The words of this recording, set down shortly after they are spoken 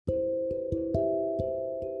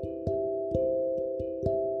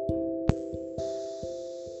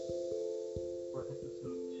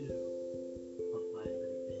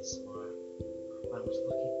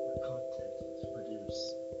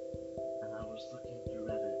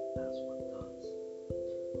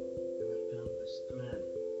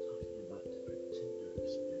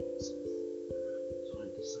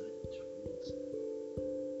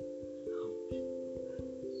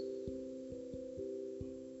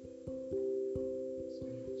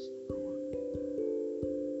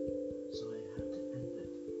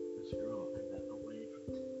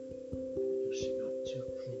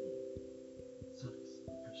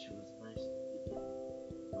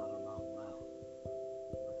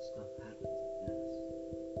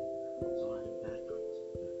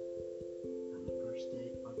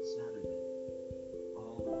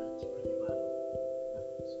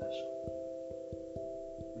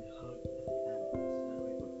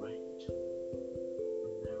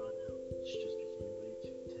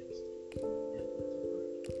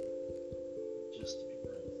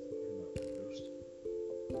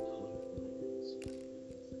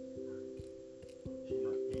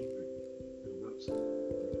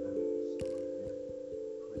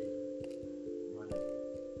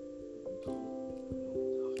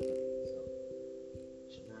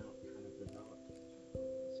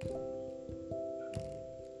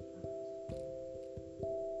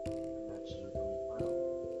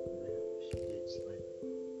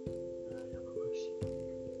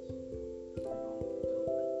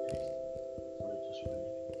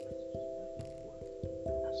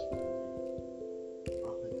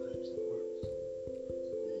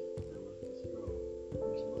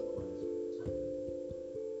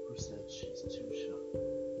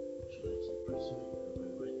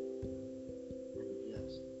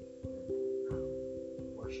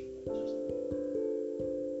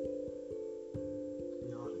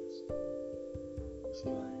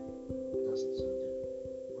this guy doesn't sound it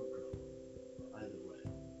or grow. Either way,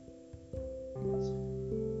 it's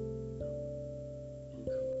you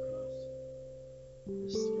come across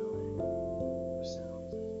this guy who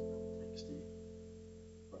sounds texty,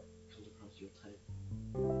 but comes across your type.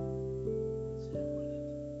 Say I want it.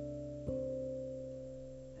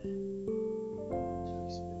 And to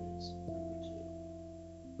experience number two,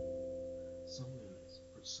 some guys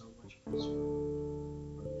put so much pressure,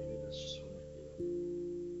 or maybe that's just what I feel.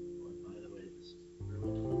 Or by the way, this is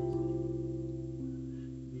really funny.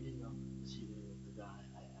 Meeting up this evening with the guy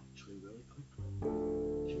I actually really clicked with.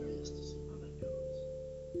 Curious to see how that goes.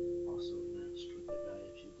 Also matched with the guy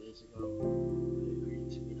a few days ago I agreed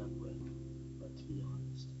to meet up with, but to be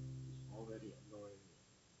honest, he's already annoying me.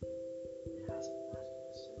 He hasn't asked me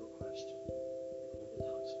a single question. He only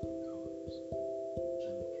talks about cars, which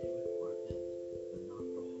I'm okay with for a bit, but not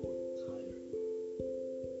the whole entire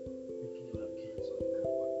thinking about canceling that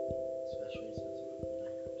one, especially since it would mean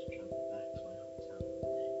I have to travel back to my hometown in a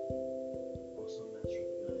day. Also matched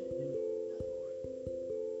with the guy I knew at Lord.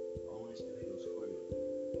 Always knew he was coy with me.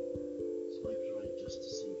 Swiped right just to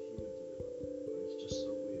see if he would do it, but it's just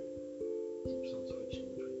so weird. Keeps on switching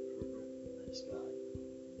between pervert and nice guy.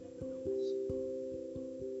 You never know what to say.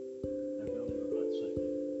 I really regret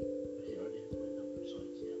swiping, but he already has my number, so I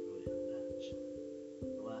can't really unmatch.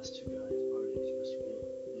 The last two guys already expressed real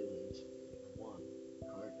feelings, and one,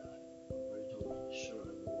 car guy, already told me he's sure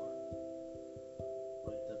I'm the one.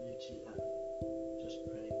 Like WTF, just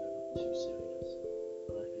praying they're not too serious,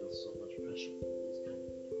 but I feel so much pressure from these kind of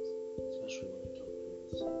things, especially when I don't feel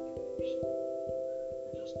the same connection. I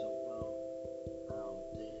just don't know how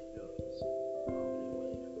dating goes. I'll be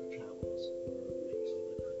away for travels for a week, so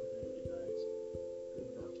if I click with any of the guys good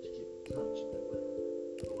enough to keep in touch, I will.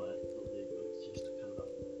 Otherwise, it'll be a good excuse to cut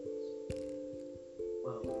off things.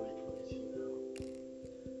 Well, we're 22 now.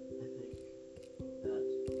 I think that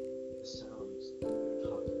the sounds that you're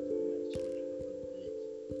talking to the guys too much before the date.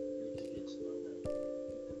 You need to get to know them,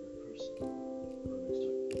 meet them in person, before they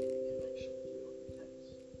start making a connection with you over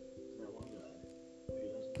text. And that one guy, if he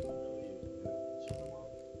doesn't even know you and you're super well,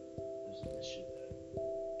 there's an issue there.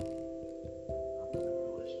 Not that every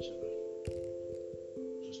relationship I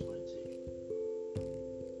just my take.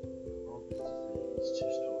 All this to say, these two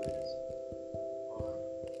stories